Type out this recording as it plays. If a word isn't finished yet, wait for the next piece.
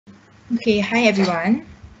Okay, hi everyone.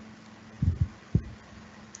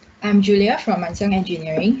 I'm Julia from Mun Siong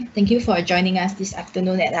Engineering. Thank you for joining us this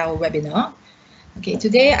afternoon at our webinar. Okay,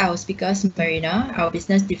 today our speakers Marina, our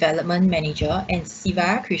Business Development Manager, and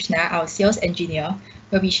Siva Krishna, our Sales Engineer,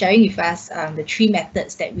 will be sharing with us the 3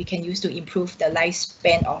 methods that we can use to improve the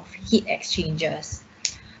lifespan of heat exchangers.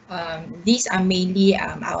 These are mainly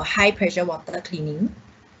our high pressure water cleaning,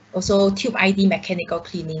 also tube ID mechanical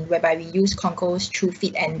cleaning, whereby we use Conco's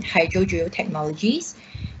TruFit and HydroDrill technologies.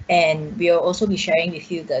 And we'll also be sharing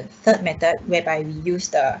with you the third method, whereby we use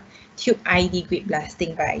the tube ID grid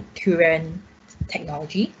blasting by Curran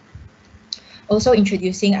technology. Also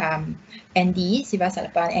introducing Andy, Siva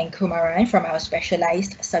Salapan, and Kumaran from our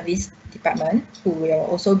specialized service department, who will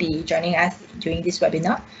also be joining us during this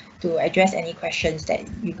webinar to address any questions that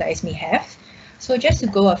you guys may have. So just to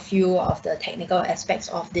go a few of the technical aspects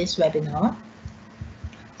of this webinar.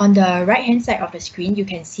 On the right-hand side of the screen, you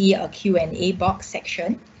can see a Q&A box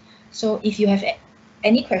section. So if you have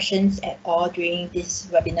any questions at all during this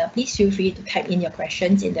webinar, please feel free to type in your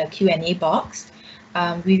questions in the Q&A box.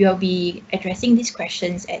 We will be addressing these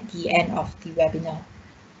questions at the end of the webinar.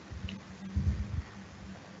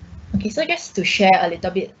 Okay, so just to share a little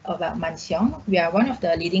bit about Mun Siong, we are one of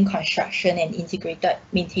the leading construction and integrated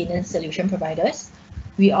maintenance solution providers.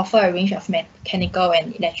 We offer a range of mechanical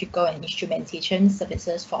and electrical and instrumentation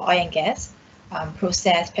services for oil and gas,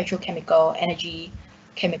 process, petrochemical, energy,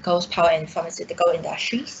 chemicals, power and pharmaceutical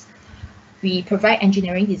industries. We provide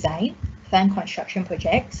engineering design, plant construction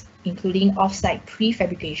projects, including off-site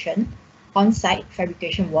prefabrication, on-site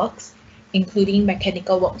fabrication works, including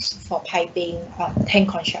mechanical works for piping, tank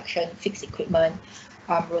construction, fixed equipment,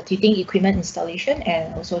 rotating equipment installation,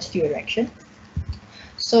 and also steel erection.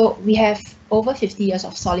 So we have over 50 years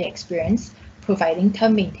of solid experience providing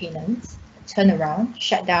term maintenance, turnaround,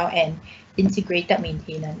 shutdown, and integrated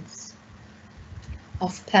maintenance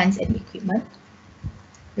of plants and equipment.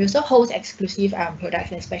 We also host exclusive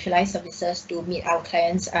products and specialized services to meet our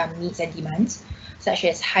clients' needs and demands, such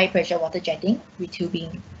as high pressure water jetting,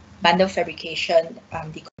 retubing, bundle fabrication,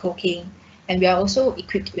 decoking, and we are also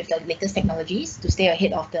equipped with the latest technologies to stay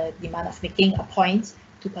ahead of the demand of making a point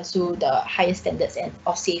to pursue the highest standards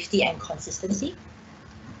of safety and consistency.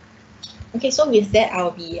 Okay, so with that,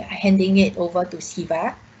 I'll be handing it over to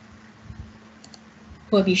Siva,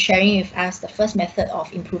 who will be sharing with us the first method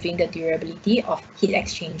of improving the durability of heat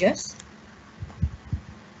exchangers.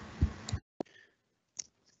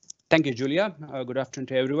 Thank you, Julia. Good afternoon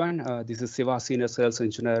to everyone. This is Siva, Senior Sales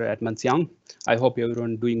Engineer at Mun Siong. I hope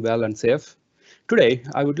everyone doing well and safe. Today,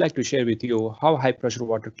 I would like to share with you how high pressure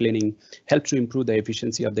water cleaning helps to improve the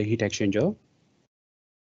efficiency of the heat exchanger.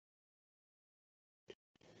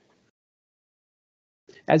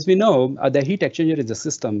 As we know, the heat exchanger is a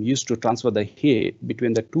system used to transfer the heat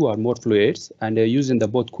between the two or more fluids and used in the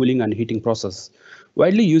both cooling and heating process.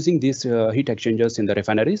 Widely using these heat exchangers in the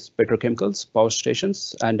refineries, petrochemicals, power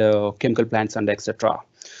stations, and chemical plants, and etc.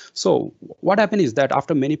 So what happens is that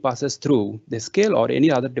after many passes through, the scale or any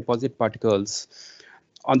other deposit particles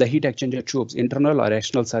on the heat exchanger tube's internal or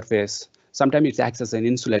external surface, sometimes it acts as an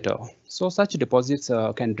insulator. So such deposits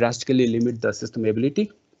can drastically limit the system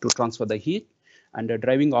ability to transfer the heat, and the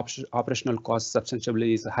driving operational cost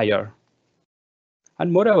substantially is higher.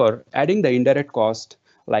 And moreover, adding the indirect cost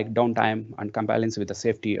like downtime and compliance with the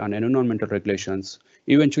safety and environmental regulations,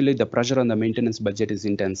 eventually the pressure on the maintenance budget is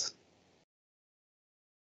intense.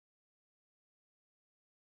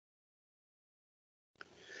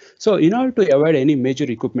 So in order to avoid any major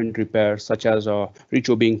equipment repair, such as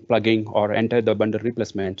retubing, plugging, or entire the bundle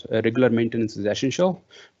replacement, regular maintenance is essential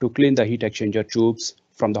to clean the heat exchanger tubes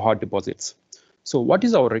from the hot deposits. So what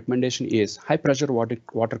is our recommendation is high pressure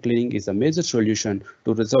water cleaning is a major solution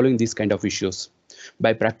to resolving these kind of issues.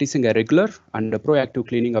 By practicing a regular and a proactive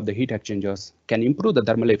cleaning of the heat exchangers can improve the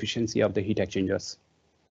thermal efficiency of the heat exchangers.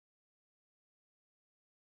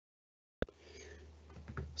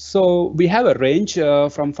 So we have a range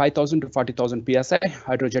from 5,000 to 40,000 PSI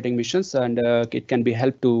hydrojetting missions, and it can be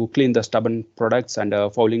helped to clean the stubborn products and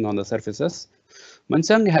fouling on the surfaces. Mun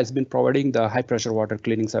Siong has been providing the high pressure water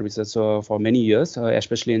cleaning services for many years,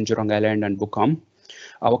 especially in Jurong Island and Bukom.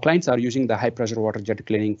 Our clients are using the high pressure water jet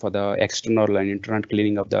cleaning for the external and internal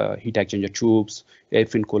cleaning of the heat exchanger tubes, air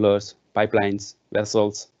fin coolers, pipelines,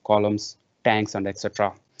 vessels, columns, tanks, and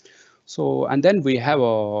etc. So, and then we have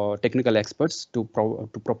technical experts to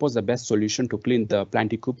propose the best solution to clean the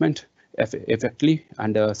plant equipment effectively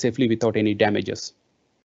and safely without any damages.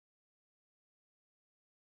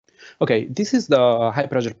 Okay, this is the high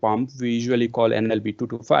pressure pump we usually call NLB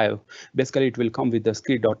 225. Basically, it will come with the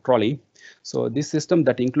skid or trolley. So this system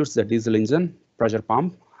that includes the diesel engine, pressure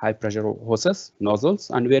pump, high pressure hoses, nozzles,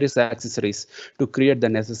 and various accessories to create the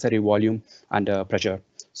necessary volume and pressure.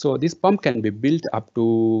 So this pump can be built up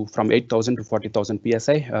to from 8,000 to 40,000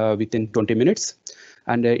 psi within 20 minutes.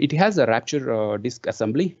 And it has a rapture disc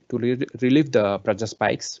assembly to relieve the pressure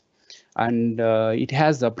spikes. And it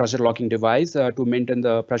has a pressure locking device to maintain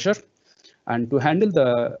the pressure. And to handle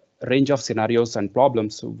the range of scenarios and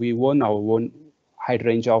problems, we own our own wide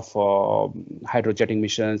range of hydrojetting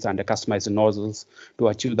missions and customized nozzles to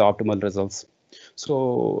achieve the optimal results.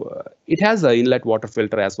 So it has an inlet water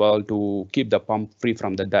filter as well to keep the pump free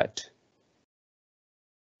from the dirt.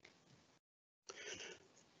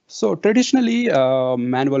 So traditionally,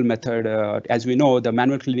 manual method, as we know, the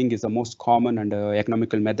manual cleaning is the most common and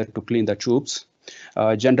economical method to clean the tubes.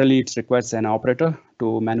 Generally, it requires an operator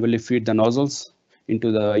to manually feed the nozzles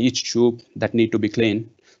into each tube that need to be cleaned.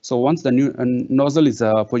 So once the new nozzle is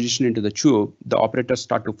positioned into the tube, the operator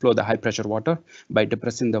start to flow the high pressure water by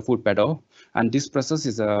depressing the foot pedal. And this process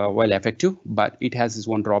is well effective, but it has its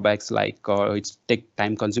own drawbacks, like it's take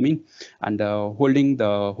time consuming, and holding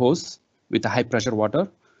the hose with the high pressure water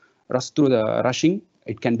rushing,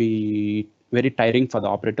 it can be very tiring for the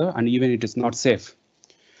operator, and even it is not safe.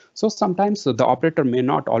 So sometimes the operator may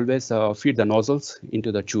not always feed the nozzles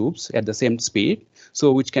into the tubes at the same speed,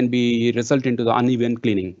 so which can be result into the uneven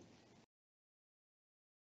cleaning.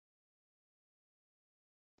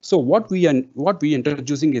 So what we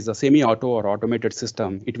introducing is a semi-auto or automated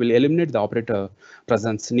system. It will eliminate the operator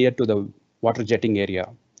presence near to the water jetting area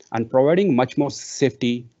and providing much more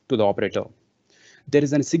safety to the operator. There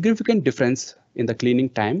is a significant difference in the cleaning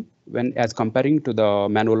time when as comparing to the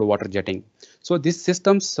manual water jetting. So these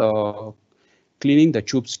systems cleaning the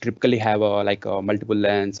tubes typically have multiple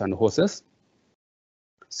lens and hoses.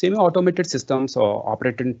 Semi-automated systems are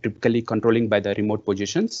operated typically controlling by the remote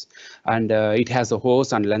positions, and it has a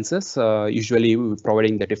hose and lenses, usually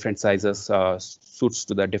providing the different sizes suits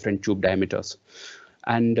to the different tube diameters.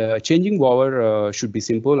 And changing over should be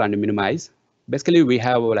simple and minimized. Basically, we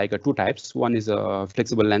have two types. One is a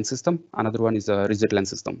flexible lens system. Another one is a rigid lens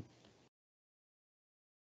system.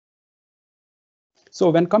 So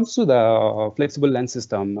when it comes to the flexible lens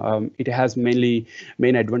system, it has main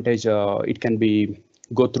advantage. It can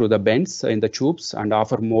go through the bends in the tubes and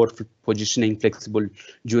offer more positioning flexible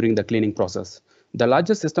during the cleaning process. The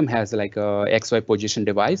larger system has like a XY position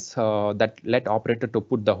device that let operator to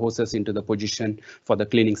put the hoses into the position for the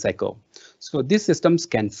cleaning cycle. So these systems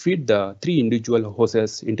can feed the 3 individual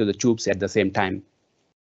hoses into the tubes at the same time.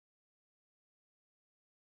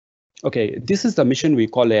 Okay, this is the mission we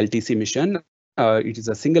call LTC mission. It is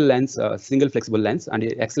a single lens, single flexible lens, and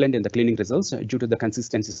excellent in the cleaning results due to the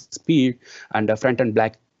consistency, speed, and front and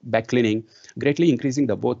back cleaning, greatly increasing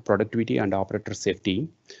the both productivity and operator safety.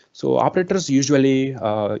 So operators usually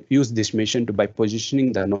use this mission by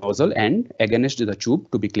positioning the nozzle end against the tube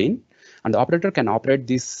to be clean. And the operator can operate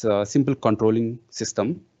this simple controlling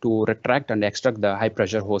system to retract and extract the high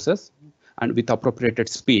pressure hoses and with appropriate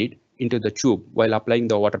speed into the tube while applying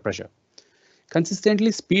the water pressure.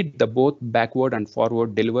 Consistently speed the both backward and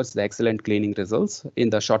forward delivers the excellent cleaning results in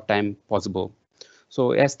the short time possible.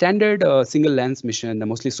 So a standard single lens mission,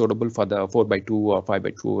 mostly suitable for the 4x2 or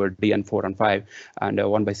 5x2 or DN4 and 5 and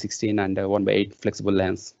 1x16 and 1x8 flexible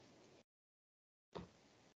lens.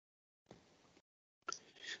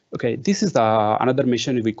 Okay, this is another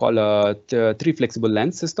mission we call the 3 flexible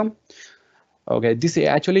lens system. Okay,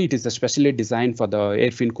 it is specially designed for the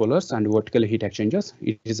air fin coolers and vertical heat exchangers.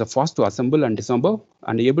 It is a fast to assemble and disassemble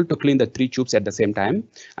and able to clean the 3 tubes at the same time.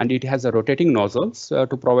 And it has a rotating nozzles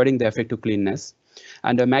to providing the effective cleanness.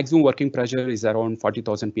 And the maximum working pressure is around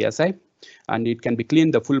 40,000 psi. And it can be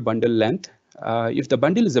cleaned the full bundle length. If the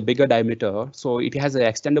bundle is a bigger diameter, so it has an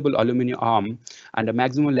extendable aluminum arm and the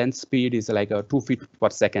maximum length speed is like 2 feet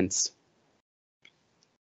per second.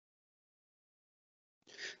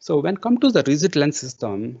 So when come to the rigid lens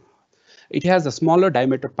system, it has a smaller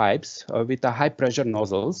diameter pipes with a high pressure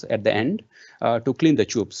nozzles at the end to clean the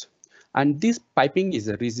tubes. And this piping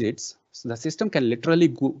is rigid, so the system can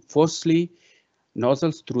literally forcefully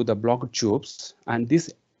nozzles through the blocked tubes, and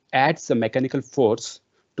this adds a mechanical force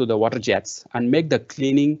to the water jets and make the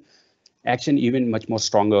cleaning action even much more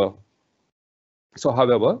stronger. So,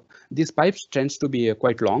 however, these pipes tends to be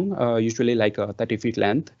quite long, usually like 30 feet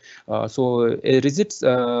length. So a rigid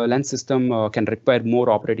lens system can require more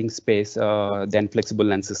operating space than flexible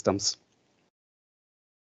lens systems.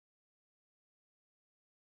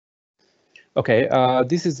 Okay,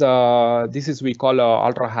 this is we call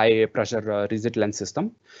ultra high pressure rigid lens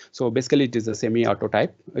system. So basically, it is a semi-auto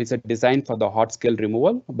type. It's a design for the hot scale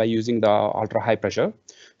removal by using the ultra high pressure.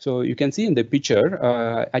 So you can see in the picture,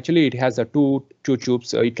 actually it has a two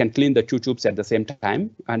tubes. It can clean the two tubes at the same time,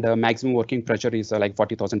 and the maximum working pressure is like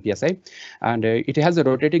 40,000 psi. And it has a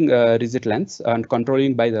rotating rigid lens and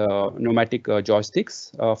controlling by the pneumatic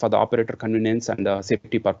joysticks for the operator convenience and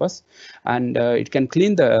safety purpose. And it can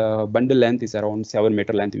clean the bundle length is around 7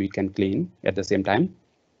 meter length we can clean at the same time.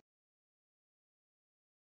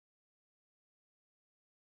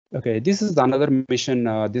 Okay, this is another mission.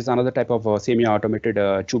 This is another type of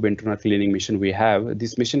semi-automated tube internal cleaning machine we have.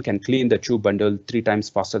 This machine can clean the tube bundle 3 times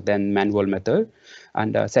faster than manual method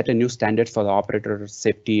and set a new standard for the operator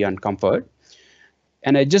safety and comfort.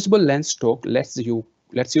 An adjustable lens stroke lets you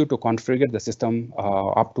to configure the system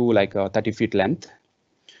up to like 30 feet length.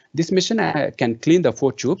 This machine can clean the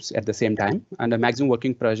 4 tubes at the same time, and the maximum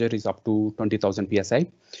working pressure is up to 20,000 psi.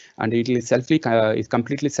 And it is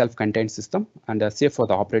completely self-contained system and safe for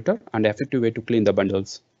the operator and effective way to clean the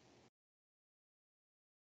bundles.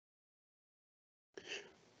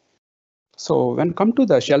 So when come to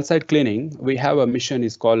the shell side cleaning, we have a mission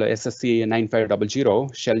is called SSC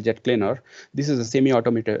 9500 shell jet cleaner. This is a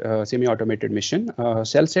semi-automated mission.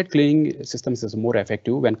 Shell side cleaning systems is more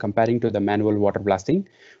effective when comparing to the manual water blasting,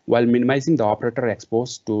 while minimizing the operator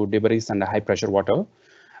exposed to debris and high pressure water.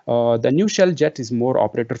 The new shell jet is more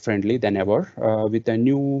operator friendly than ever with a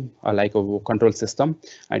new like a control system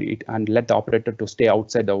and let the operator to stay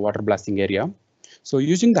outside the water blasting area. So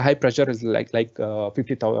using the high pressure is like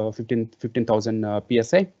 15,000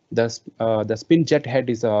 psi. The spin jet head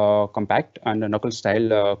is compact and a knuckle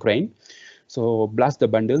style crane. So blast the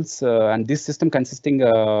bundles and this system consisting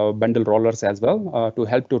bundle rollers as well to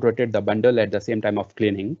help to rotate the bundle at the same time of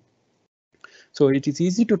cleaning. So it is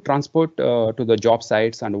easy to transport to the job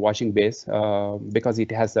sites and washing bays because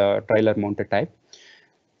it has a trailer mounted type.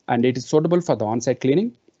 And it is suitable for the on-site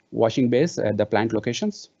cleaning, washing bays at the plant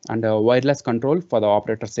locations, and wireless control for the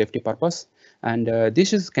operator safety purpose. And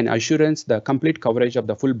this can assurance the complete coverage of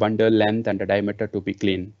the full bundle length and the diameter to be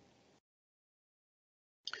clean.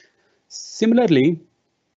 Similarly,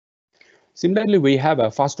 we have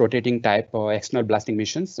a fast rotating type external blasting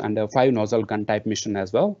missions and a 5 nozzle gun type mission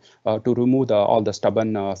as well to remove all the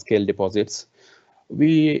stubborn scale deposits.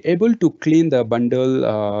 We able to clean the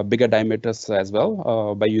bundle bigger diameters as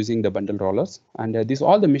well by using the bundle rollers, and these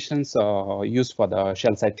all the missions used for the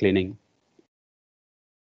shell side cleaning.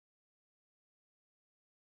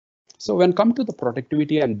 So when come to the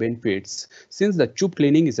productivity and benefits, since the tube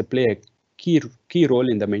cleaning is play a key role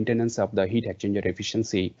in the maintenance of the heat exchanger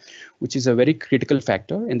efficiency, which is a very critical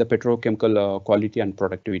factor in the petrochemical quality and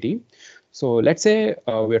productivity. So let's say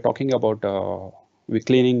we're talking about we're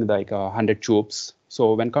cleaning like 100 tubes.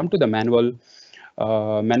 So when come to the manual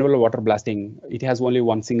water blasting, it has only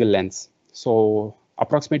one single lens. So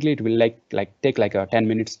approximately it will take like a 10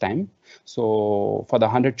 minutes time. So for the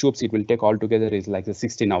 100 tubes, it will take altogether is like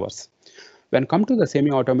 16 hours. When come to the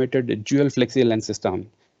semi-automated dual flexi lens system,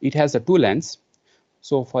 it has a 2 lens.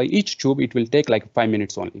 So for each tube, it will take like 5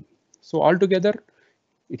 minutes only. So altogether,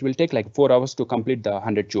 it will take like 4 hours to complete the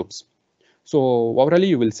 100 tubes. So overall,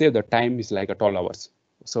 you will save the time is like 12 hours.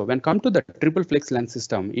 So when come to the triple flex lens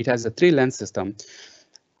system, it has a 3 lens system,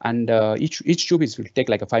 and each tube will take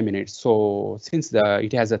like 5 minutes. So since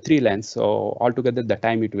it has a 3 lens, so altogether the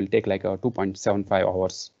time it will take like 2.75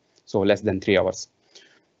 hours, so less than 3 hours.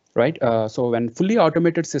 Right. So when fully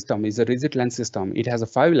automated system is a rigid lens system, it has a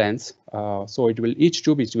 5 lens. So each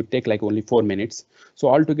tube will take like only 4 minutes. So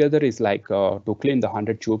altogether is like to clean the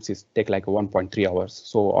 100 tubes is take like 1.3 hours.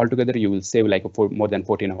 So altogether you will save like more than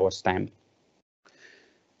 14 hours time.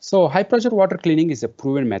 So high pressure water cleaning is a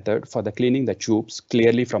proven method for the cleaning the tubes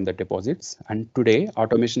clearly from the deposits. And today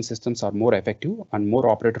automation systems are more effective and more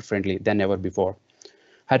operator friendly than ever before.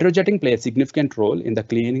 Hydrojetting plays a significant role in the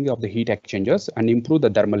cleaning of the heat exchangers and improve the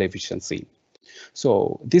thermal efficiency.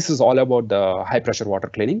 So this is all about the high pressure water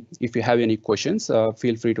cleaning. If you have any questions,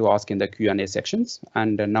 feel free to ask in the Q&A sections.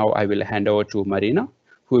 And now I will hand over to Marina,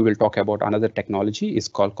 who will talk about another technology is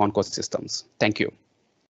called Conco systems. Thank you.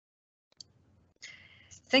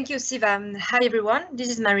 Thank you, Siva. Hi, everyone. This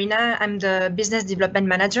is Marina. I'm the business development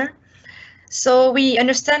manager. So we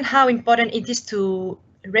understand how important it is to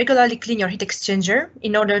regularly clean your heat exchanger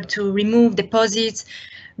in order to remove deposits,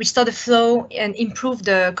 restore the flow, and improve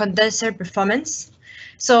the condenser performance.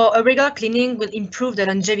 So a regular cleaning will improve the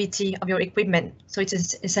longevity of your equipment. So it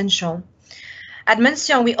is essential. At Mun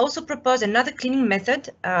Siong, we also propose another cleaning method,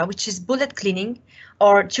 which is bullet cleaning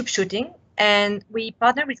or tube shooting. And we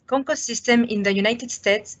partner with Conco system in the United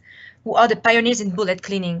States who are the pioneers in bullet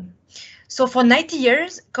cleaning. So for 90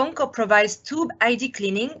 years, Conco provides tube ID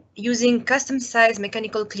cleaning using custom-sized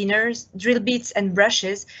mechanical cleaners, drill bits and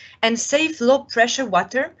brushes, and safe low-pressure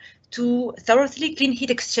water to thoroughly clean heat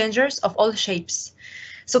exchangers of all shapes.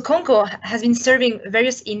 So Conco has been serving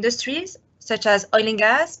various industries such as oil and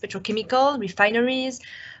gas, petrochemical, refineries,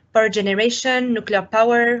 power generation, nuclear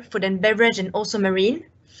power, food and beverage, and also marine.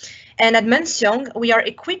 And at Mun Siong, we are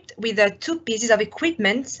equipped with two pieces of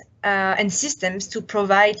equipment and systems to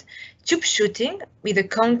provide tube shooting with the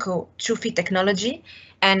Conco TruFit technology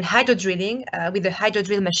and hydrodrilling with the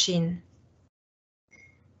HydroDrill machine.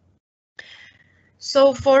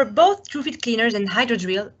 So for both TruFit cleaners and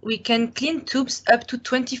HydroDrill, we can clean tubes up to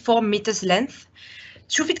 24 meters length.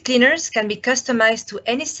 TruFit cleaners can be customized to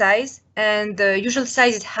any size, and the usual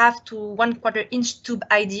size is 1/2 to 1/4 inch tube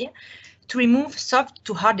ID to remove soft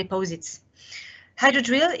to hard deposits.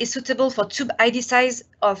 HydroDrill is suitable for tube ID size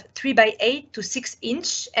of 3 by 8 to 6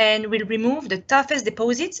 inch and will remove the toughest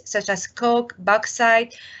deposits such as coke,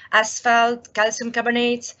 bauxite, asphalt, calcium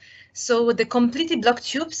carbonate. So the completely blocked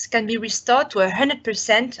tubes can be restored to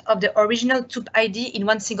 100% of the original tube ID in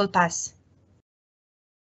one single pass.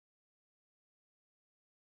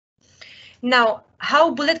 Now,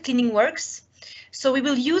 how bullet cleaning works? So we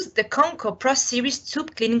will use the Conco Pro Series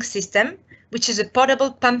tube cleaning system, which is a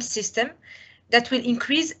portable pump system that will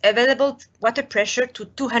increase available water pressure to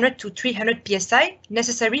 200 to 300 psi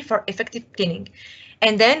necessary for effective cleaning.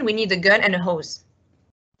 And then we need a gun and a hose.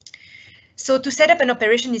 So to set up an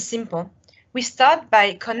operation is simple. We start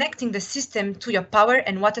by connecting the system to your power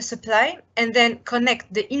and water supply, and then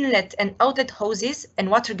connect the inlet and outlet hoses and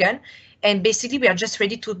water gun. And basically we are just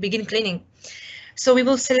ready to begin cleaning. So we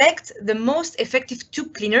will select the most effective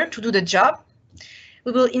tube cleaner to do the job.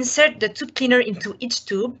 We will insert the tube cleaner into each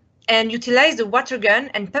tube and utilize the water gun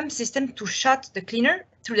and pump system to shot the cleaner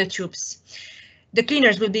through the tubes. The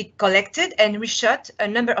cleaners will be collected and reshot a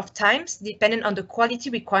number of times depending on the quality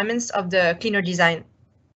requirements of the cleaner design.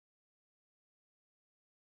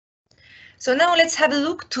 So now let's have a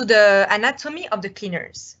look to the anatomy of the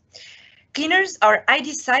cleaners. Cleaners are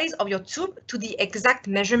ID size of your tube to the exact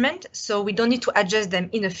measurement, so we don't need to adjust them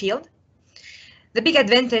in the field. The big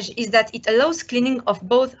advantage is that it allows cleaning of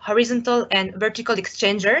both horizontal and vertical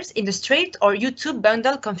exchangers in the straight or U-tube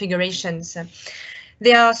bundle configurations.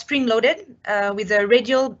 They are spring-loaded with the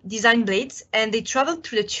radial design blades, and they travel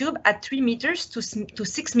through the tube at 3 meters to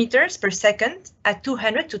 6 meters per second at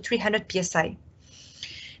 200 to 300 psi.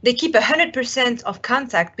 They keep 100% of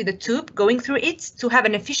contact with the tube going through it to have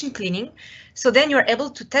an efficient cleaning, so then you're able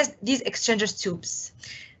to test these exchangers tubes.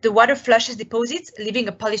 The water flushes deposits, leaving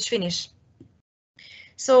a polished finish.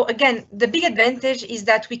 So again, the big advantage is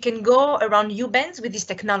that we can go around U-bends with this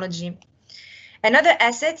technology. Another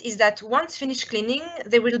asset is that once finished cleaning,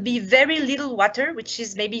 there will be very little water, which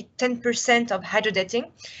is maybe 10% of hydrodating,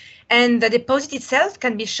 and the deposit itself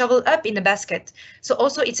can be shoveled up in a basket. So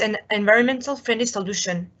also it's an environmental friendly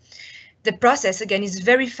solution. The process again is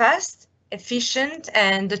very fast, efficient,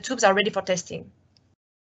 and the tubes are ready for testing.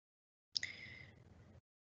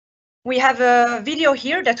 We have a video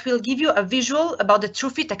here that will give you a visual about the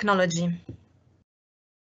TruFit technology.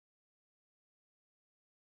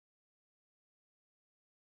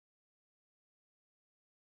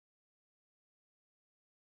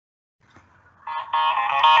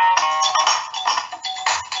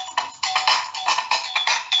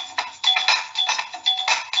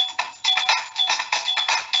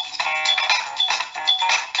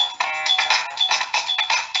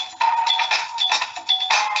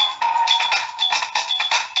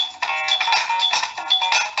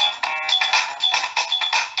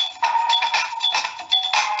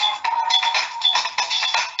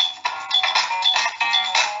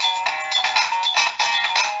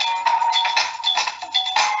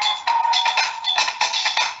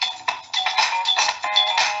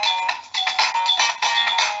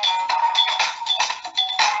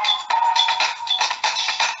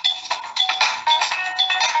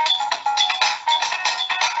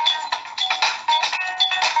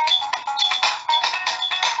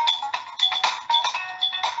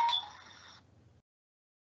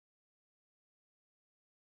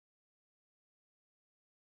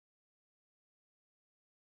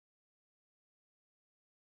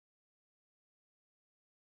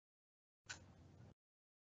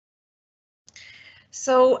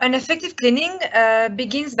 So an effective cleaning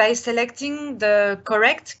begins by selecting the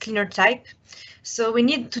correct cleaner type. So we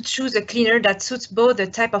need to choose a cleaner that suits both the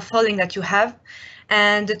type of fouling that you have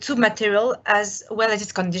and the tube material as well as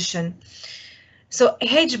its condition. So a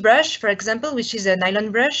H brush, for example, which is a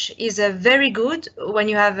nylon brush, is very good when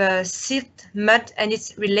you have a silt, mud, and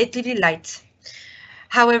it's relatively light.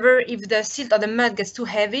 However, if the silt or the mud gets too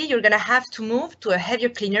heavy, you're gonna have to move to a heavier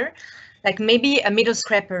cleaner, like maybe a middle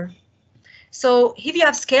scraper. So if you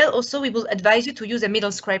have scale, also we will advise you to use a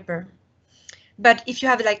middle scraper. But if you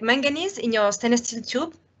have like manganese in your stainless steel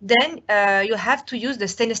tube, then you'll have to use the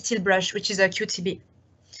stainless steel brush, which is a QTB.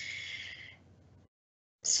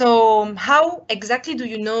 So how exactly do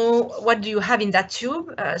you know what do you have in that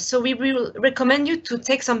tube? So we will recommend you to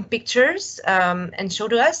take some pictures and show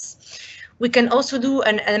to us. We can also do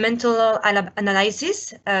an elemental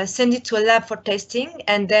analysis, send it to a lab for testing,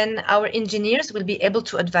 and then our engineers will be able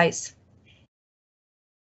to advise.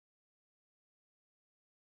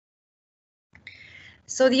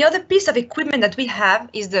 So the other piece of equipment that we have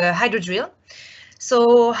is the HydroDrill.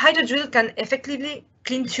 So HydroDrill can effectively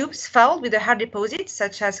clean tubes fouled with a hard deposits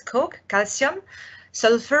such as coke, calcium,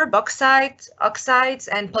 sulfur, bauxite, oxides,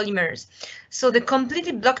 and polymers. So the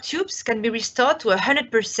completely blocked tubes can be restored to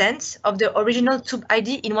 100% of the original tube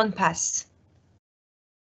ID in one pass.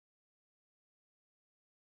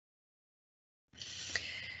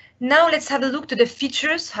 Now let's have a look to the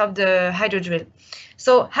features of the HydroDrill.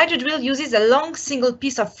 So HydroDrill uses a long single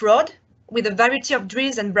piece of rod with a variety of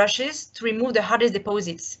drills and brushes to remove the hardest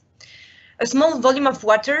deposits. A small volume of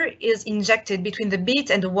water is injected between the bit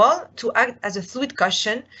and the wall to act as a fluid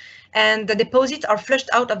cushion, and the deposits are flushed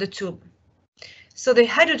out of the tube. So the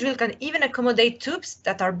HydroDrill can even accommodate tubes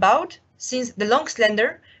that are bowed, since the long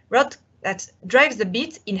slender rod that drives the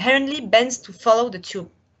bit inherently bends to follow the tube.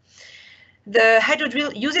 The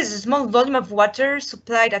HydroDrill uses a small volume of water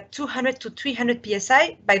supplied at 200 to 300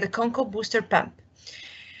 psi by the Conco booster pump.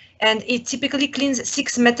 And it typically cleans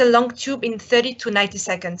 6 meter long tube in 30 to 90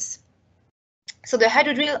 seconds. So the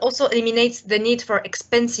HydroDrill also eliminates the need for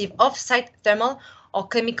expensive off-site thermal or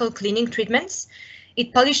chemical cleaning treatments.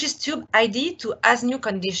 It polishes tube ID to as new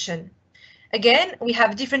condition. Again, we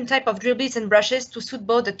have different type of drill bits and brushes to suit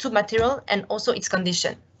both the tube material and also its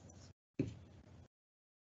condition.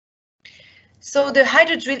 So the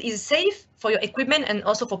HydroDrill is safe for your equipment and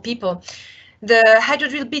also for people. The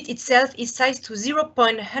HydroDrill bit itself is sized to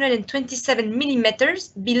 0.127 millimeters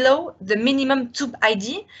below the minimum tube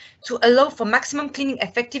ID to allow for maximum cleaning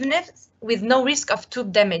effectiveness with no risk of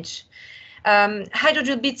tube damage.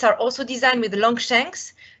 HydroDrill bits are also designed with long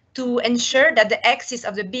shanks to ensure that the axis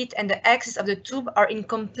of the bit and the axis of the tube are in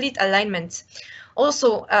complete alignment.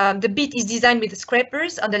 Also, the bit is designed with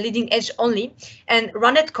scrapers on the leading edge only and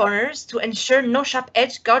rounded corners to ensure no sharp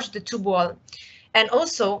edge gouge the tube wall. And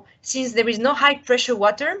also, since there is no high pressure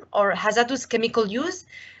water or hazardous chemical use,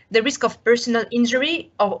 the risk of personal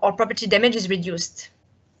injury or property damage is reduced.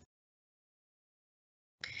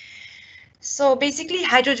 So basically,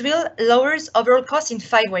 HydroDrill lowers overall cost in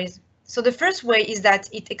 5 ways. So the first way is that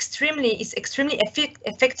it is extremely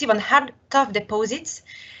effective on hard, tough deposits.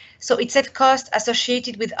 So it saves costs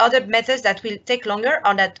associated with other methods that will take longer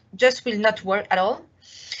or that just will not work at all.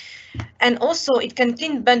 And also it can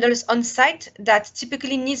clean bundles on site that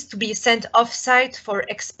typically needs to be sent off site for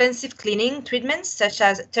expensive cleaning treatments such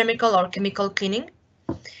as thermal or chemical cleaning.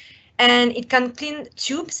 And it can clean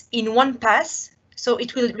tubes in one pass, so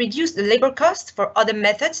it will reduce the labor cost for other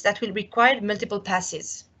methods that will require multiple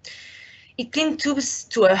passes. It cleans tubes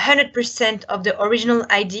to 100% of the original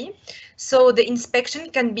ID, so the inspection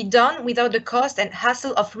can be done without the cost and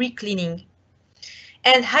hassle of re-cleaning.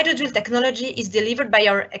 And HydroDrill technology is delivered by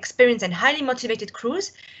our experienced and highly motivated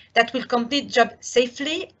crews that will complete job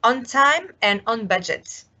safely, on time, and on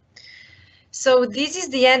budget. So this is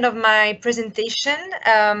the end of my presentation.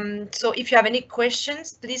 So if you have any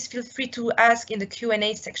questions, please feel free to ask in the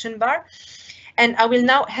Q&A section bar. And I will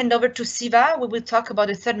now hand over to Siva. We will talk about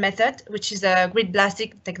the third method, which is a grid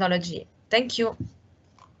blasting technology. Thank you.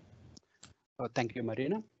 Thank you,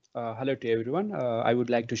 Marina. Hello to everyone. I would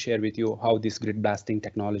like to share with you how this grid blasting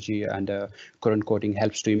technology and current coating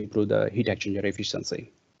helps to improve the heat exchanger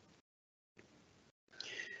efficiency.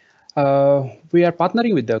 We are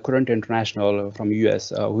partnering with the Curran International from US,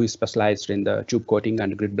 who is specialized in the tube coating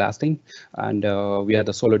and grid blasting, and we are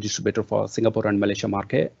the solo distributor for Singapore and Malaysia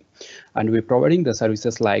market. And we're providing the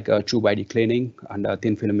services like tube ID cleaning and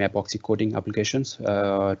thin film epoxy coating applications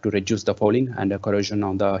to reduce the fouling and corrosion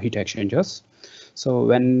on the heat exchangers. So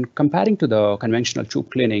when comparing to the conventional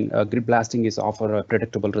tube cleaning, grid blasting is offer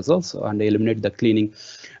predictable results and eliminate the cleaning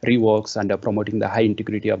reworks and promoting the high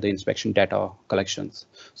integrity of the inspection data collections.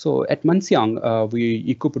 So at Mun Siong, we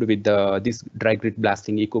equipped with this dry grid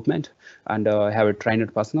blasting equipment and have a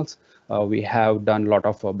trained personals. We have done a lot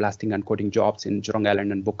of blasting and coating jobs in Jurong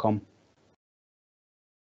Island and Bukom.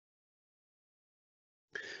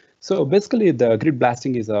 So basically, the grid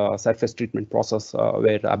blasting is a surface treatment process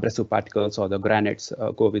where abrasive particles or the granites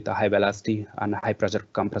go with a high velocity and high pressure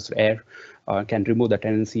compressed air, can remove the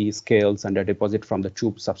tendency, scales, and the deposit from the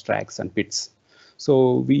tube substrates and pits.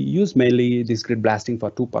 So we use mainly this grid blasting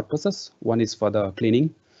for two purposes. One is for the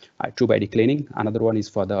cleaning, tube ID cleaning. Another one is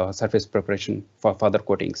for the surface preparation for further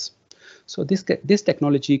coatings. So this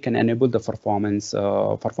technology can enable the performance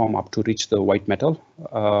perform up to reach the white metal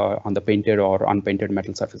on the painted or unpainted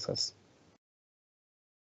metal surfaces.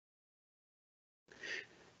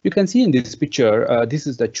 You can see in this picture, this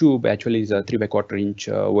is the tube. Actually, is a 3/4 inch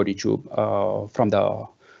OD tube.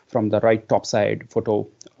 From the right top side photo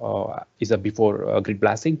is a before grid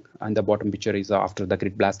blasting, and the bottom picture is after the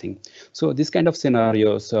grid blasting. So this kind of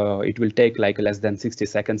scenarios, it will take like less than 60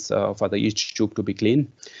 seconds for each tube to be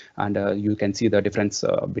clean, and you can see the difference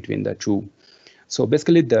between the two. So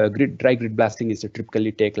basically, the dry grid blasting is to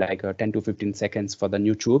typically take like 10 to 15 seconds for the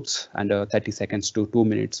new tubes and 30 seconds to 2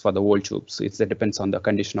 minutes for the old tubes. It depends on the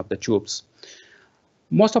condition of the tubes.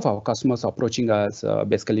 Most of our customers are approaching us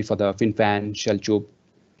basically for the fin fan, shell tube,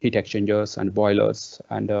 heat exchangers, and boilers,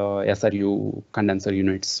 and SRU condenser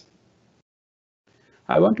units.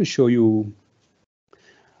 I want to show you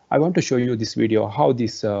this video how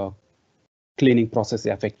this cleaning process is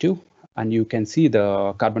effective. And you can see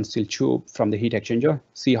the carbon steel tube from the heat exchanger,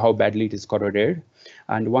 see how badly it is corroded.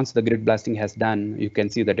 And once the grid blasting has done, you can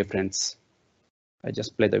see the difference. I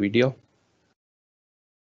just play the video.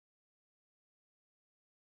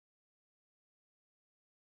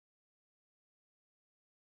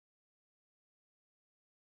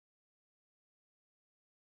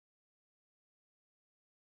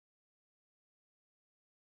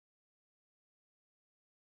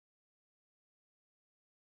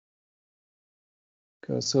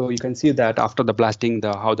 So you can see that after the blasting,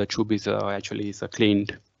 how the tube is actually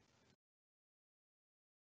cleaned.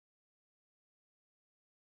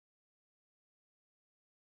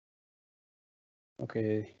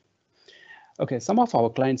 Okay, some of our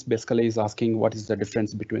clients basically is asking what is the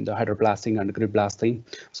difference between the hydroblasting and grid blasting.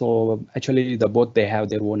 So actually both they have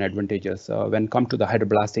their own advantages. When come to the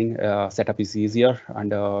hydroblasting, setup is easier,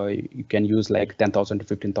 and you can use like 10,000 to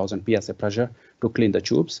 15,000 PSI pressure to clean the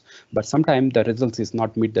tubes. But sometimes the results is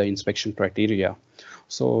not meet the inspection criteria.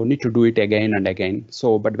 So need to do it again and again.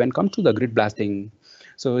 So but when come to the grid blasting,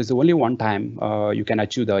 so it's only one time you can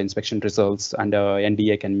achieve the inspection results, and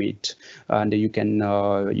NDA can meet, and you can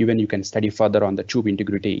even you can study further on the tube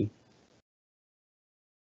integrity.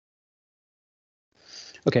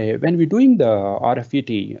 Okay, when we're doing the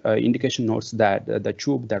RFET, indication notes that the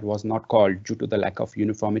tube that was not called due to the lack of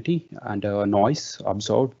uniformity and noise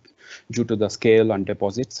absorbed due to the scale and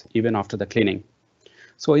deposits even after the cleaning.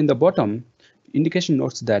 So in the bottom, indication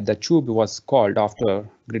notes that the tube was called after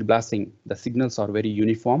grid blasting. The signals are very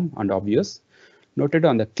uniform and obvious, noted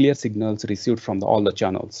on the clear signals received from all the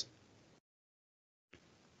channels.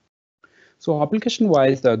 So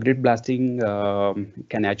application-wise, the grid blasting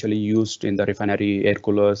can actually used in the refinery air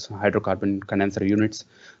coolers, hydrocarbon condenser units,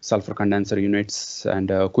 sulfur condenser units, and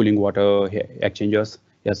cooling water exchangers,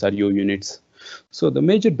 SRU units. So the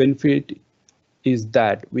major benefit is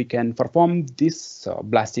that we can perform this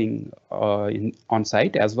blasting on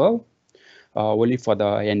site as well, only for the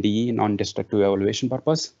NDE, non-destructive evaluation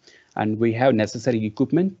purpose. And we have necessary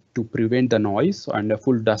equipment to prevent the noise and the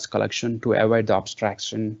full dust collection to avoid the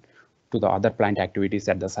abstraction to the other plant activities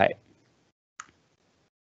at the site.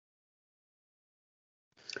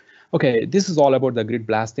 Okay, this is all about the grid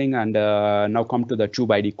blasting, and now come to the tube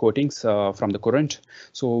ID coatings from the Curran.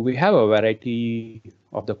 So we have a variety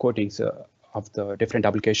of the coatings of the different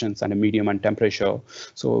applications and a medium and temperature.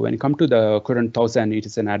 So when you come to the Curran 1000, it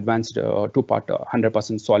is an advanced two-part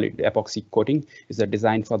 100% solid epoxy coating. It's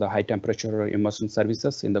designed for the high temperature immersion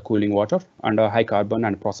services in the cooling water under high carbon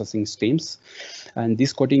and processing steams. And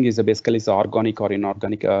this coating is basically organic or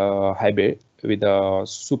inorganic hybrid with a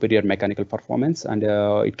superior mechanical performance, and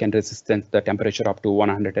it can resist the temperature up to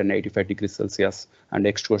 185 degrees Celsius and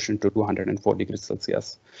extrusion to 204 degrees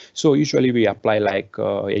Celsius. So usually we apply like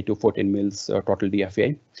 8 to 14 mils total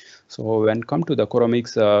DFA. So when come to the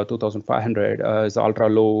Coromix 2500 is ultra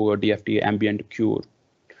low DFT ambient cure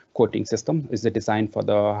coating system, is designed for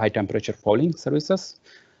the high temperature fouling services,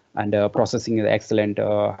 and processing the excellent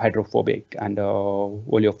hydrophobic and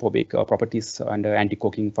oleophobic properties and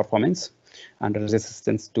anti-caking performance and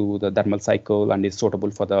resistance to the thermal cycle, and is suitable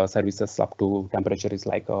for the services up to temperature is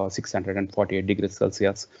like 648 degrees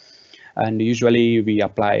Celsius. And usually we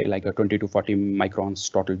apply like a 20 to 40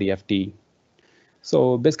 microns total DFT.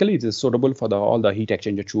 So basically, it is suitable for all the heat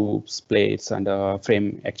exchanger tubes, plates, and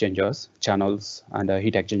frame exchangers, channels, and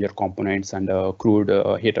heat exchanger components, and crude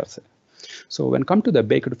heaters. So when come to the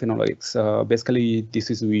baked phenolics, basically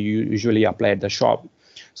this is we usually apply at the shop.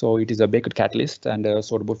 So it is a baked catalyst and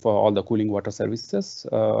suitable for all the cooling water services,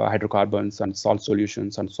 hydrocarbons and salt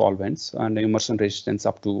solutions and solvents, and immersion resistance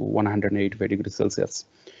up to 185 degrees Celsius.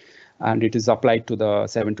 And it is applied to the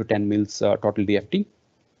 7 to 10 mils total DFT.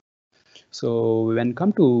 So when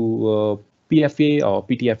come to PFA or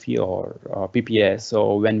PTFE or PPS,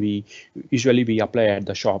 so when we usually apply at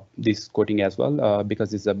the shop this coating as well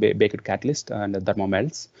because it's a baked catalyst and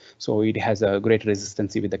thermomelts. So it has a great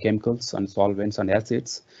resistance with the chemicals and solvents and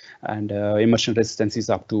acids, and immersion resistance is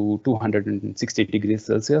up to 260 degrees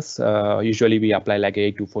Celsius. Usually we apply like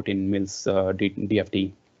 8 to 14 mils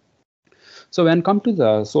DFT. So when come to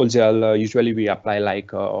the sol gel, usually we apply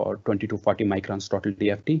like 20 to 40 microns total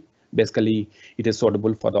DFT. Basically, it is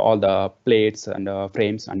suitable for all the plates and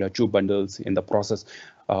frames and tube bundles in the process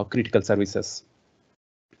critical services.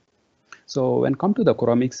 So when come to the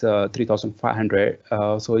Coromix 3500,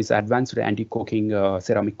 so it's advanced anti-coking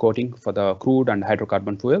ceramic coating for the crude and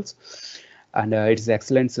hydrocarbon fuels. And it is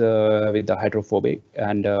excellent with the hydrophobic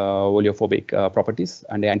and oleophobic properties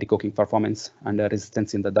and anti-coking performance and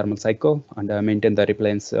resistance in the thermal cycle, and maintain the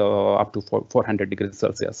repellence up to 400 degrees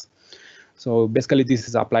Celsius. So basically, this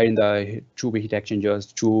is applied in the tube heat exchangers,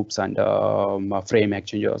 tubes, and frame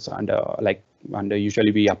exchangers, and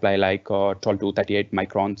usually we apply like 12 to 38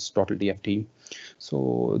 microns total DFT.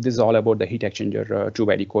 So this is all about the heat exchanger tube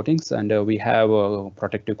ID coatings, and we have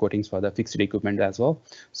protective coatings for the fixed equipment as well.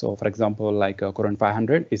 So for example, like Curran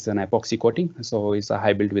 500 is an epoxy coating. So it's a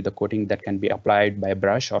hybrid with a coating that can be applied by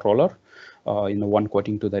brush or roller. In one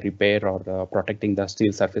coating to the repair or protecting the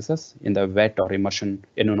steel surfaces in the wet or immersion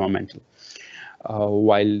environment,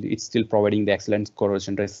 while it's still providing the excellent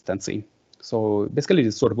corrosion resistance. So basically,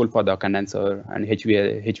 it's suitable for the condenser and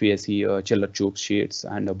HVAC chiller tube sheets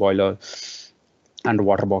and boiler and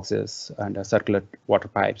water boxes and circular water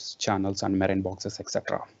pipes, channels, and marine boxes,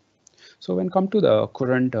 etc. So when come to the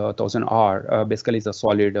current 1000R, basically it's a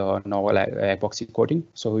solid novel epoxy coating.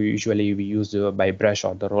 So usually we use by brush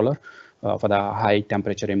or the roller for the high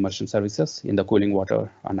temperature immersion services in the cooling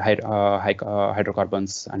water and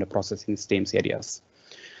hydrocarbons and processing steams areas.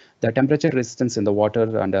 The temperature resistance in the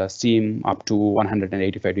water and steam up to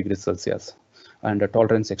 185 degrees Celsius, and the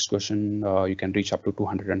tolerance excursion you can reach up to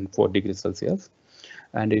 204 degrees Celsius.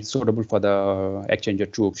 And it's suitable for the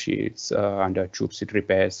exchanger tube sheets and tube sheet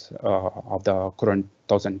repairs of the current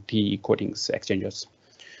 1000T coatings exchangers.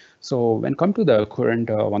 So when come to the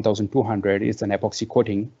current 1200, it's an epoxy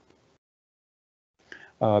coating.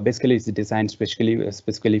 Basically, it's designed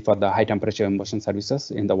specifically for the high temperature immersion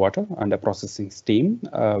services in the water and the processing steam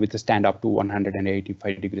with a stand up to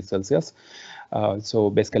 185 degrees Celsius.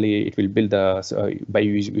 So basically, it will build the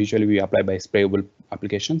usually we apply by sprayable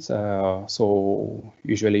applications. So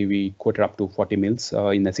usually we coat it up to 40 mils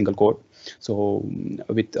in a single coat. So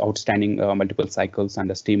with outstanding multiple cycles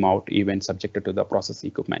and a steam out even subjected to the process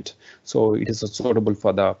equipment. So it is suitable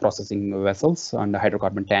for the processing vessels and the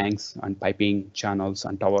hydrocarbon tanks and piping channels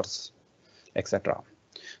and towers, etc.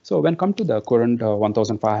 So when come to the current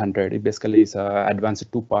 1500, it basically is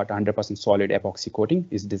advanced two-part 100% solid epoxy coating.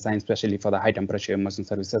 Is designed specially for the high temperature immersion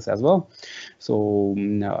services as well. So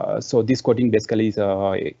so this coating basically is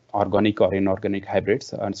organic or inorganic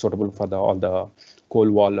hybrids and suitable for all the cold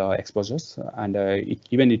wall exposures, and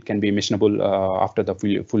it can be missionable after the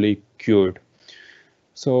fully cured.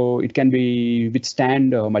 So it can be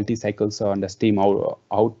withstand multi-cycles and the steam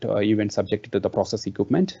out even subjected to the process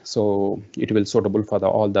equipment. So it will suitable for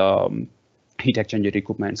all the heat exchanger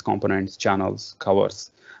equipments, components, channels,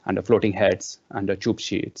 covers, and the floating heads, and the tube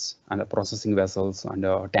sheets, and the processing vessels, and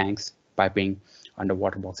the tanks, piping, and the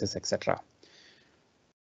water boxes, etc.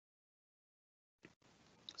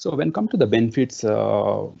 So when come to the benefits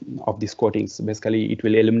of these coatings, basically it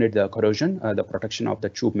will eliminate the corrosion, the protection of the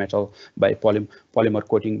tube metal by polymer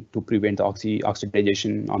coating to prevent the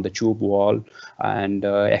oxidization on the tube wall, and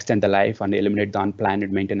extend the life and eliminate the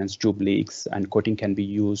unplanned maintenance tube leaks. And coating can be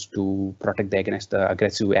used to protect against the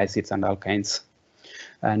aggressive acids and alkynes.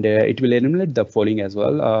 And it will eliminate the fouling as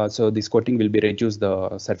well. So this coating will be reduce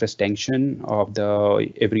the surface tension of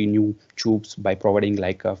every new tubes by providing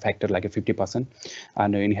like a factor like a 50%,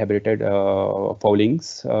 and inhibited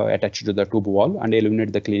foulings attached to the tube wall, and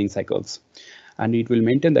eliminate the cleaning cycles. and it will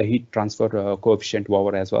maintain the heat transfer coefficient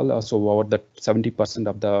over as well. So over the 70%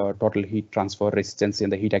 of the total heat transfer resistance in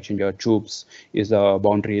the heat exchanger tubes is the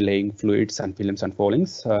boundary laying fluids and films and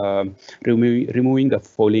foulings. Removing the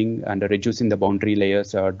fouling and reducing the boundary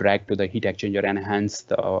layers drag to the heat exchanger enhance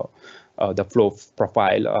the flow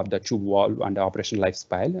profile of the tube wall and the operational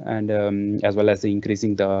lifespan, and as well as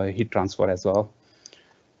increasing the heat transfer as well.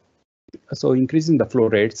 So increasing the flow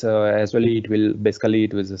rates as well, it will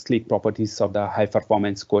the sleek properties of the high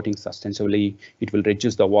performance coating substantially. It will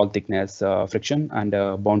reduce the wall thickness friction and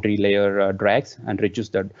boundary layer drags, and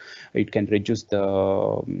it can reduce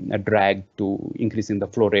the drag to increasing the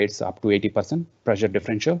flow rates up to 80%. Pressure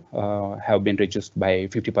differential have been reduced by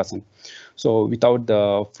 50%. So without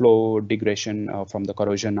the flow degradation from the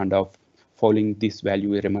corrosion and fouling, this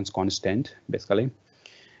value remains constant basically.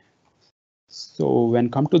 So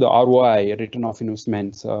when come to the ROI, return of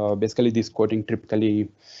investments, basically this coating typically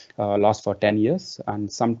lasts for 10 years,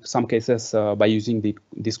 and some cases by using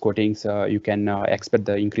these coatings, you can expect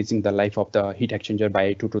the increasing the life of the heat exchanger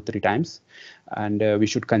by 2 to 3 times. And we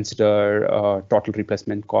should consider total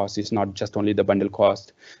replacement cost is not just only the bundle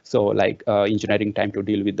cost. So like engineering time to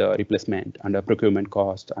deal with the replacement and the procurement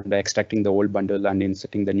cost and extracting the old bundle and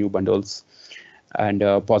inserting the new bundles, and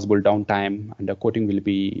possible downtime, and the coating will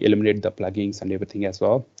be eliminate the pluggings and everything as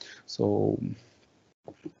well. So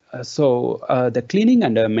the cleaning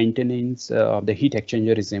and the maintenance of the heat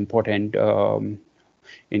exchanger is important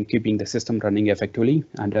in keeping the system running effectively,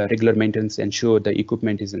 and regular maintenance ensure the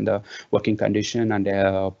equipment is in the working condition and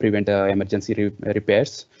prevent emergency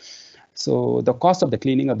repairs. So the cost of the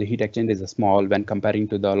cleaning of the heat exchanger is small when comparing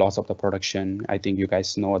to the loss of the production. I think you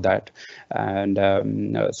guys know that. And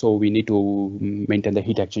so we need to maintain the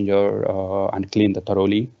heat exchanger and clean the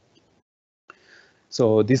thoroughly.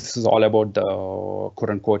 So this is all about the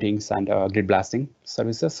Curran coatings and grid blasting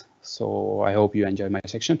services. So I hope you enjoy my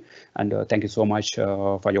section, and thank you so much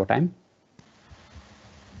for your time.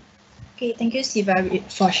 Okay, thank you, Siva,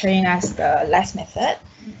 for sharing us the last method.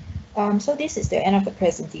 So this is the end of the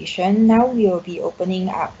presentation. Now we will be opening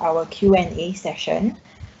up our Q&A session.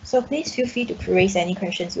 So please feel free to raise any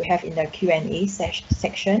questions you have in the Q&A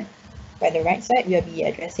section. By the right side, we'll be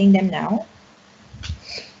addressing them now.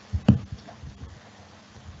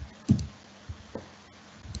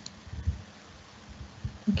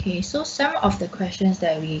 Okay, so some of the questions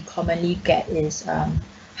that we commonly get is,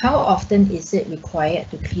 how often is it required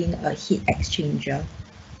to clean a heat exchanger?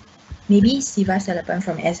 Maybe Siva Selapan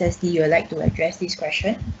from SSD, you would like to address this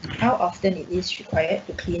question. How often it is required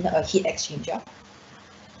to clean a heat exchanger?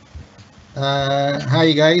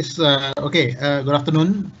 Hi guys. Good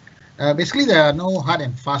afternoon. Basically, there are no hard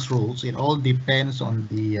and fast rules. It all depends on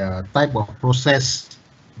the type of process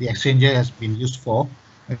the exchanger has been used for.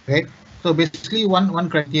 Okay. So basically, one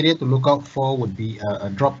criteria to look out for would be a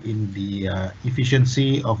drop in the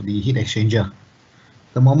efficiency of the heat exchanger.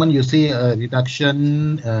 The moment you see a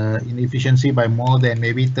reduction in efficiency by more than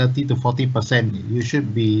maybe 30 to 40%, you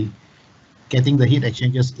should be getting the heat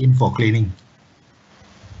exchangers in for cleaning.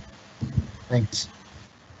 Thanks.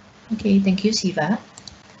 Okay, thank you, Siva.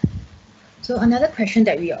 So another question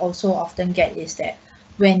that we also often get is that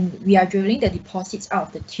when we are drilling the deposits out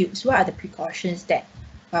of the tubes, what are the precautions that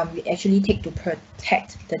we actually take to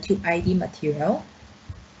protect the tube ID material?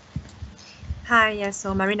 Hi, yes,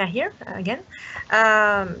 so Marina here again.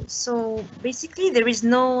 So basically there is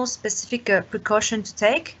no specific precaution to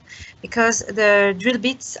take because the drill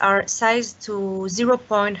bits are sized to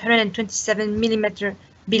 0.127 millimeter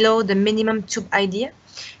below the minimum tube ID.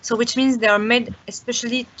 So which means they are made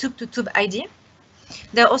especially tube to tube ID.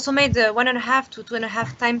 They're also made 1.5 to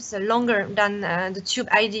 2.5 times longer than the tube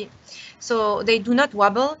ID. So they do not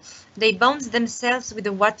wobble, they bounce themselves with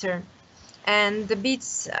the water. And the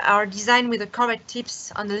bits are designed with the correct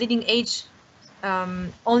tips on the leading edge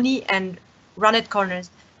only and rounded corners.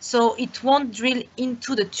 So it won't drill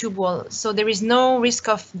into the tube wall. So there is no risk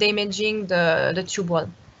of damaging the tube wall.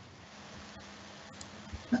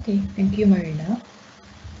 Okay, thank you, Marina.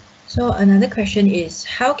 So another question is,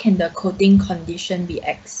 how can the coating condition be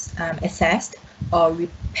assessed or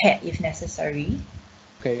repaired if necessary?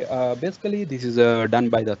 Okay, basically this is done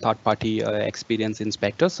by the third-party experience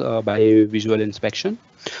inspectors by visual inspection.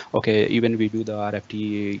 Okay, even we do the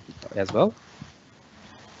RFT as well.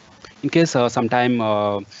 In case sometime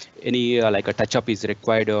any like a touch-up is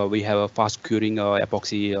required, we have a fast curing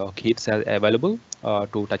epoxy kits available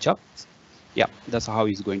to touch up. Yeah, that's how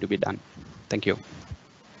it's going to be done. Thank you.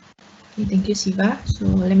 Okay, thank you, Siva. So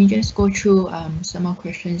let me just go through some more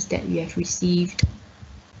questions that we have received.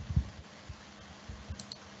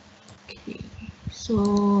 Okay,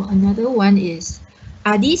 so another one is,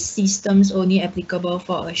 Are these systems only applicable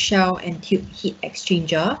for a shell and tube heat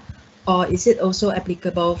exchanger, or is it also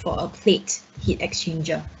applicable for a plate heat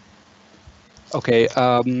exchanger? Okay,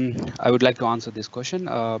 I would like to answer this question.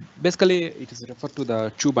 Basically, it is referred to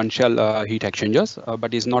the tube and shell heat exchangers,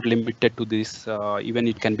 but is not limited to this. Even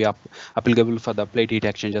it can be applicable for the plate heat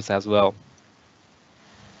exchangers as well.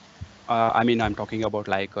 I mean, I'm talking about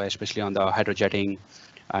like especially on the hydrojetting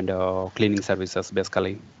and cleaning services,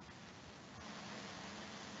 basically.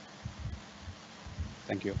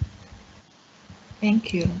 Thank you.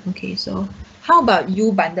 Thank you. Okay, so how about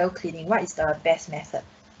U-bundle cleaning? What is the best method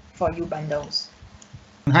for U-bundles?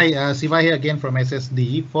 Hi, Siva here again from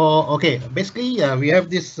SSD. Basically, we have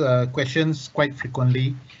these questions quite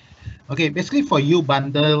frequently. Okay, basically for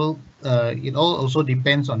U-bundle, it all also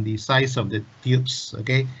depends on the size of the tubes.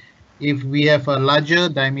 Okay, if we have a larger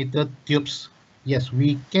diameter tubes, yes,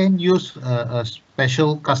 we can use a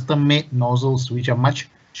special custom-made nozzles which are much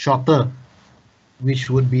shorter,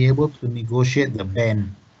 which would be able to negotiate the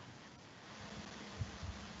bend.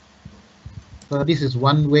 So this is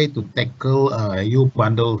one way to tackle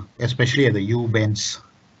U-bundle, especially at the U-bends.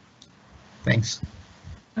 Thanks.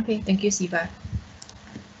 Okay, thank you, Siva.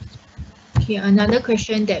 Okay, another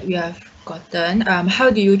question that we have gotten, how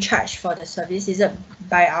do you charge for the service? Is it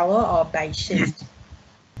by hour or by shift?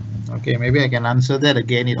 Okay, maybe I can answer that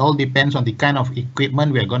again. It all depends on the kind of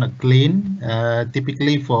equipment we are going to clean.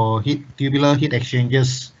 Typically for tubular heat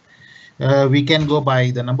exchangers, we can go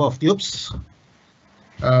by the number of tubes.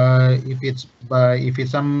 If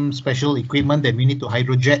it's some special equipment that we need to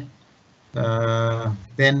hydrojet,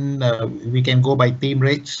 then we can go by team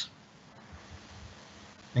rates.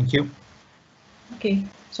 Thank you. Okay,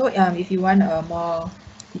 so if you want a more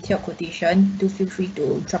detailed quotation, do feel free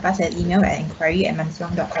to drop us an email at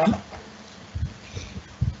enquiry@munsiong.com.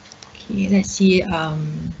 Okay, let's see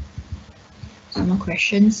some more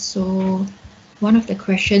questions. So one of the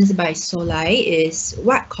questions by Solai is,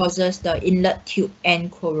 what causes the inlet tube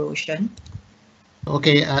end corrosion?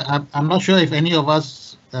 Okay, I'm not sure if any of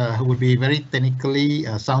us would be very technically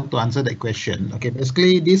sound to answer that question. Okay,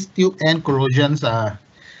 basically these tube end corrosions are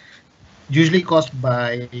usually caused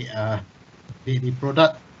by the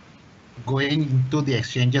product going into the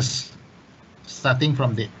exchanges, starting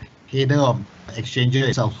from the header of the exchanger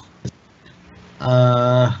itself.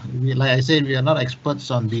 Like I said, we are not experts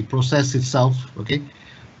on the process itself. Okay,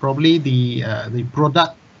 probably the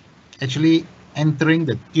product actually entering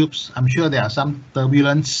the tubes. I'm sure there are some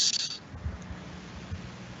turbulence,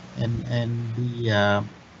 and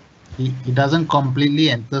it doesn't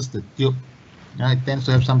completely enters the tube. It tends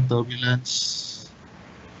to have some turbulence,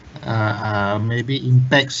 maybe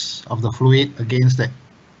impacts of the fluid against the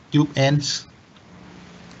tube ends.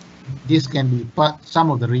 This can be some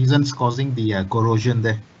of the reasons causing the corrosion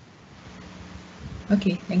there.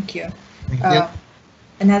 Okay, thank you. Thank you.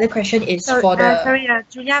 Another question is sorry, for the... Sorry,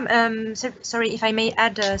 Julia, sorry if I may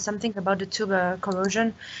add something about the tube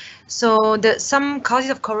corrosion. So some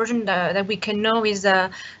causes of corrosion that we can know is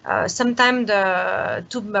sometimes the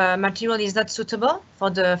tube material is not suitable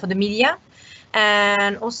for the media,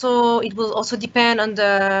 and also it will also depend on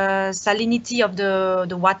the salinity of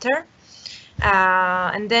the water,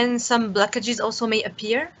 and then some blockages also may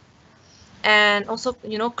appear, and also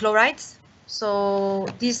chlorides. So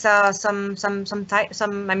these are some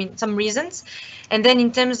reasons. And then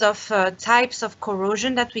in terms of types of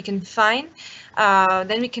corrosion that we can find,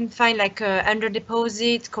 then we can find like under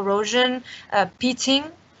deposit corrosion,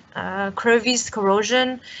 pitting, crevice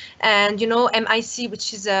corrosion, and MIC,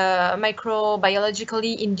 which is a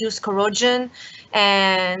microbiologically induced corrosion,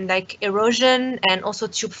 and like erosion, and also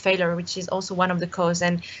tube failure, which is also one of the cause.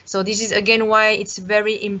 And so this is again why it's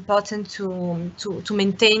very important to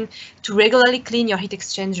regularly clean your heat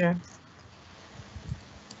exchanger.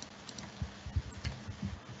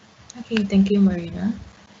 Okay, thank you, Marina.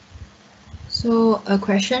 So a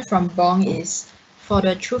question from Bong is, for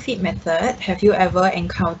the TruFit method, have you ever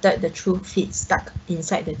encountered the TruFit stuck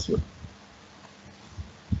inside the tube?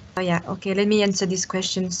 Yeah, okay, let me answer this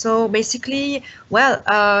question. So basically, well,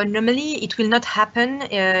 normally it will not happen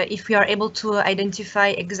if we are able to identify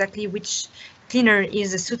exactly which cleaner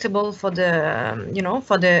is suitable for the,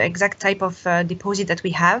 for the exact type of deposit that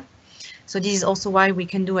we have. So this is also why we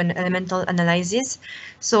can do an elemental analysis.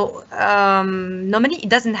 So normally it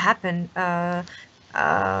doesn't happen.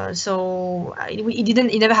 So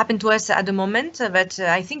it never happened to us at the moment, but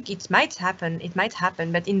I think it might happen. It might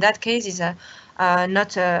happen, but in that case, it's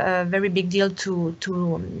not a very big deal to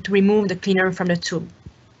remove the cleaner from the tube.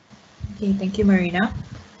 Okay, thank you, Marina.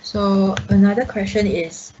 So another question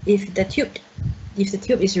is, if the tube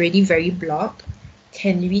is already very blocked,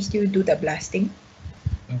 can we still do the blasting?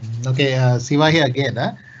 Okay, Siva here again.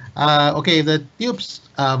 Okay, if the tubes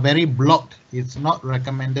are very blocked, it's not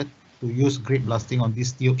recommended to use grit blasting on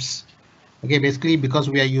these tubes. Okay, basically because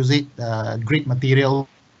we are using grit materials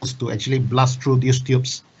to actually blast through these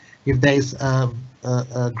tubes. If there is a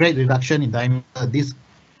great reduction in diameter, these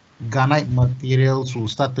garnite materials will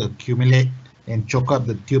start to accumulate and choke up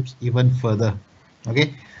the tubes even further.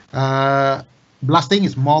 Okay, blasting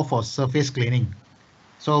is more for surface cleaning,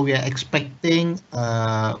 so we are expecting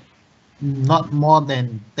not more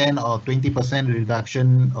than 10 or 20%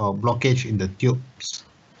 reduction or blockage in the tubes.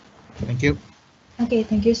 Thank you. Okay,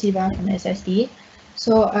 thank you, Siva from SSD.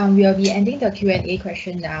 So we'll be ending the Q&A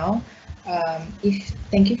question now.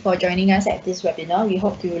 Thank you for joining us at this webinar. We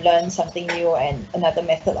hope you learned something new and another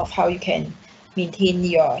method of how you can maintain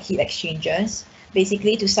your heat exchangers.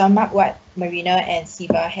 Basically, to sum up what Marina and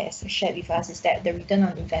Siva has shared with us is that the return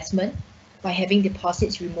on investment by having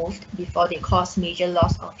deposits removed before they cause major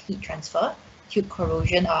loss of heat transfer, tube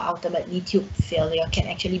corrosion, or ultimately tube failure can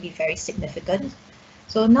actually be very significant.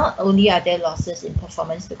 So not only are there losses in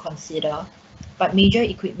performance to consider, but major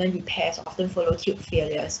equipment repairs often follow tube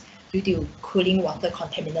failures due to cooling water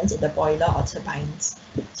contaminants in the boiler or turbines.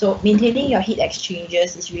 So maintaining your heat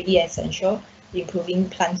exchangers is really essential, improving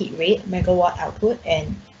plant heat rate, megawatt output,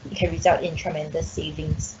 and it can result in tremendous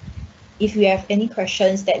savings. If you have any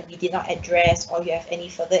questions that we did not address or you have any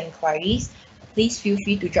further inquiries, please feel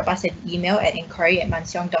free to drop us an email at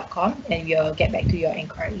enquiry@munsiong.com and we'll get back to your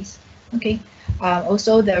inquiries. Okay.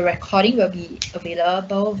 Also, the recording will be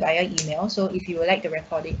available via email. So if you would like a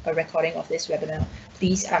recording of this webinar,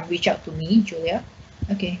 please reach out to me, Julia.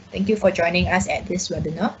 Okay. Thank you for joining us at this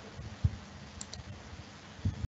webinar.